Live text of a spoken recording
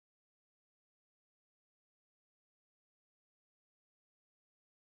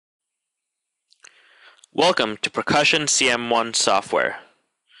Welcome to Percussion CM1 software.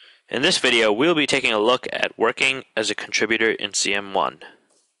 In this video, we'll be taking a look at working as a contributor in CM1.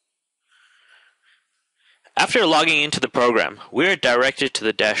 After logging into the program, we are directed to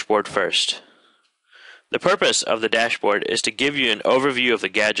the dashboard first. The purpose of the dashboard is to give you an overview of the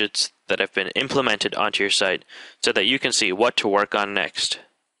gadgets that have been implemented onto your site so that you can see what to work on next.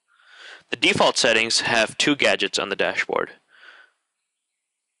 The default settings have two gadgets on the dashboard: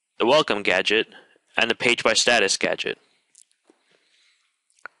 the Welcome gadget and the Page by Status gadget.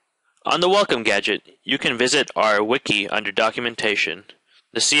 On the Welcome gadget, you can visit our wiki under Documentation,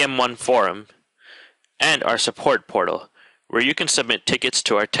 the CM1 forum, and our support portal, where you can submit tickets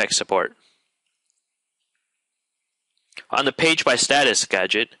to our tech support. On the Page by Status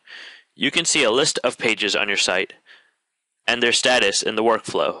gadget, you can see a list of pages on your site and their status in the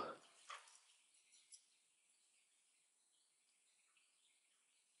workflow.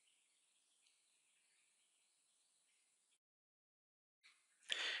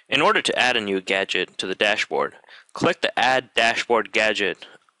 In order to add a new gadget to the dashboard, click the Add Dashboard Gadget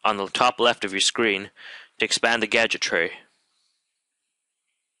on the top left of your screen to expand the gadget tray.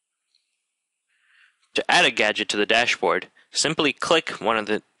 To add a gadget to the dashboard, simply click one of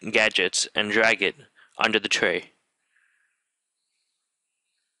the gadgets and drag it under the tray.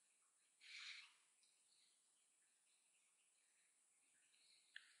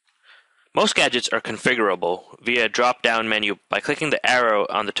 Most gadgets are configurable via a drop-down menu by clicking the arrow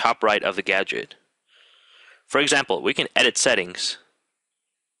on the top right of the gadget. For example, we can edit settings.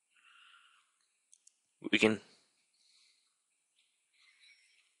 We can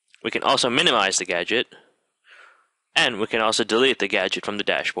also minimize the gadget, and we can also delete the gadget from the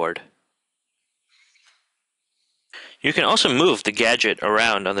dashboard. You can also move the gadget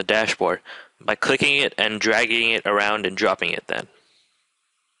around on the dashboard by clicking it and dragging it around and dropping it then.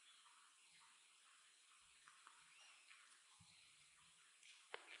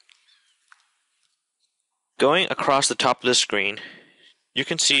 Going across the top of the screen, you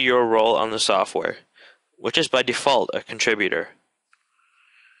can see your role on the software, which is by default a contributor.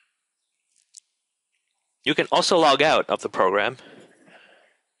 You can also log out of the program,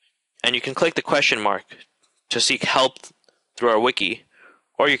 and you can click the question mark to seek help through our wiki,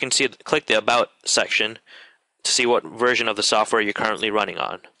 or you can click the About section to see what version of the software you're currently running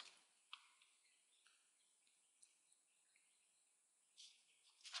on.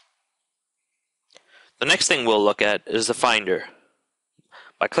 The next thing we'll look at is the Finder,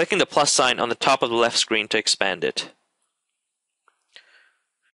 by clicking the plus sign on the top of the left screen to expand it.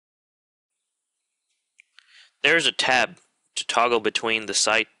 There is a tab to toggle between the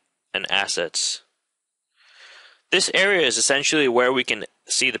site and assets. This area is essentially where we can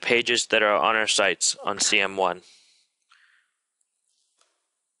see the pages that are on our sites on CM1.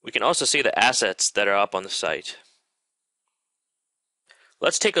 We can also see the assets that are up on the site.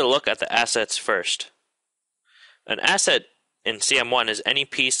 Let's take a look at the assets first. An asset in CM1 is any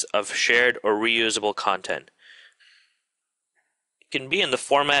piece of shared or reusable content. It can be in the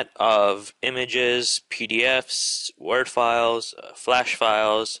format of images, PDFs, Word files, Flash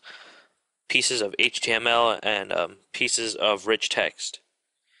files, pieces of HTML, and pieces of rich text.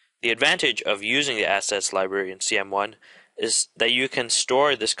 The advantage of using the assets library in CM1 is that you can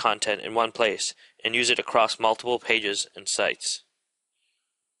store this content in one place and use it across multiple pages and sites.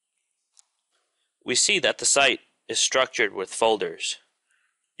 We see that the site is structured with folders.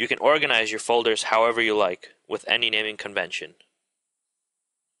 You can organize your folders however you like, with any naming convention.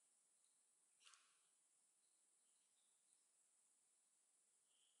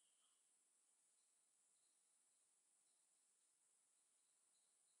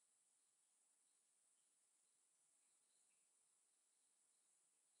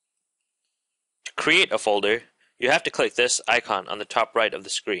 To create a folder, you have to click this icon on the top right of the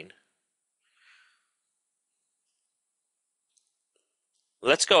screen.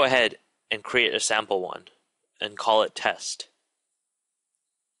 Let's go ahead and create a sample one and call it Test.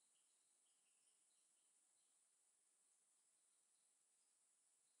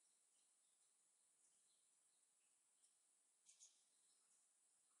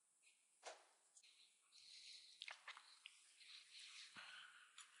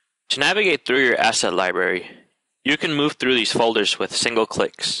 To navigate through your asset library, you can move through these folders with single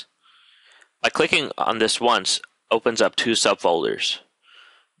clicks. By clicking on this once, opens up two subfolders.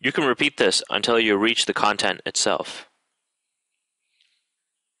 You can repeat this until you reach the content itself.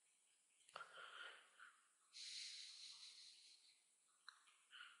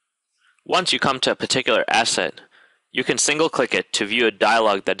 Once you come to a particular asset, you can single-click it to view a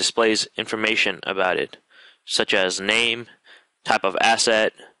dialog that displays information about it, such as name, type of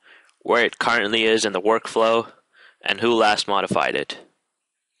asset, where it currently is in the workflow, and who last modified it.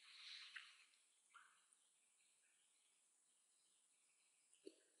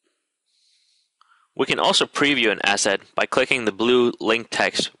 We can also preview an asset by clicking the blue link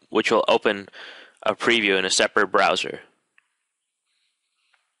text, which will open a preview in a separate browser.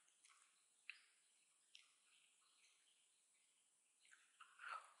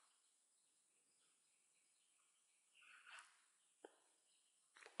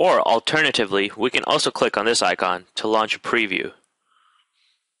 Or alternatively, we can also click on this icon to launch a preview.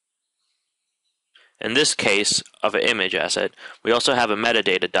 In this case of an image asset, we also have a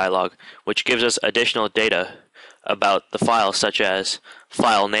metadata dialog, which gives us additional data about the file, such as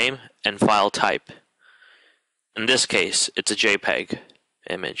file name and file type. In this case, it's a JPEG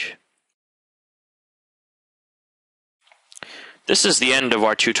image. This is the end of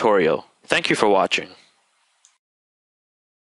our tutorial. Thank you for watching.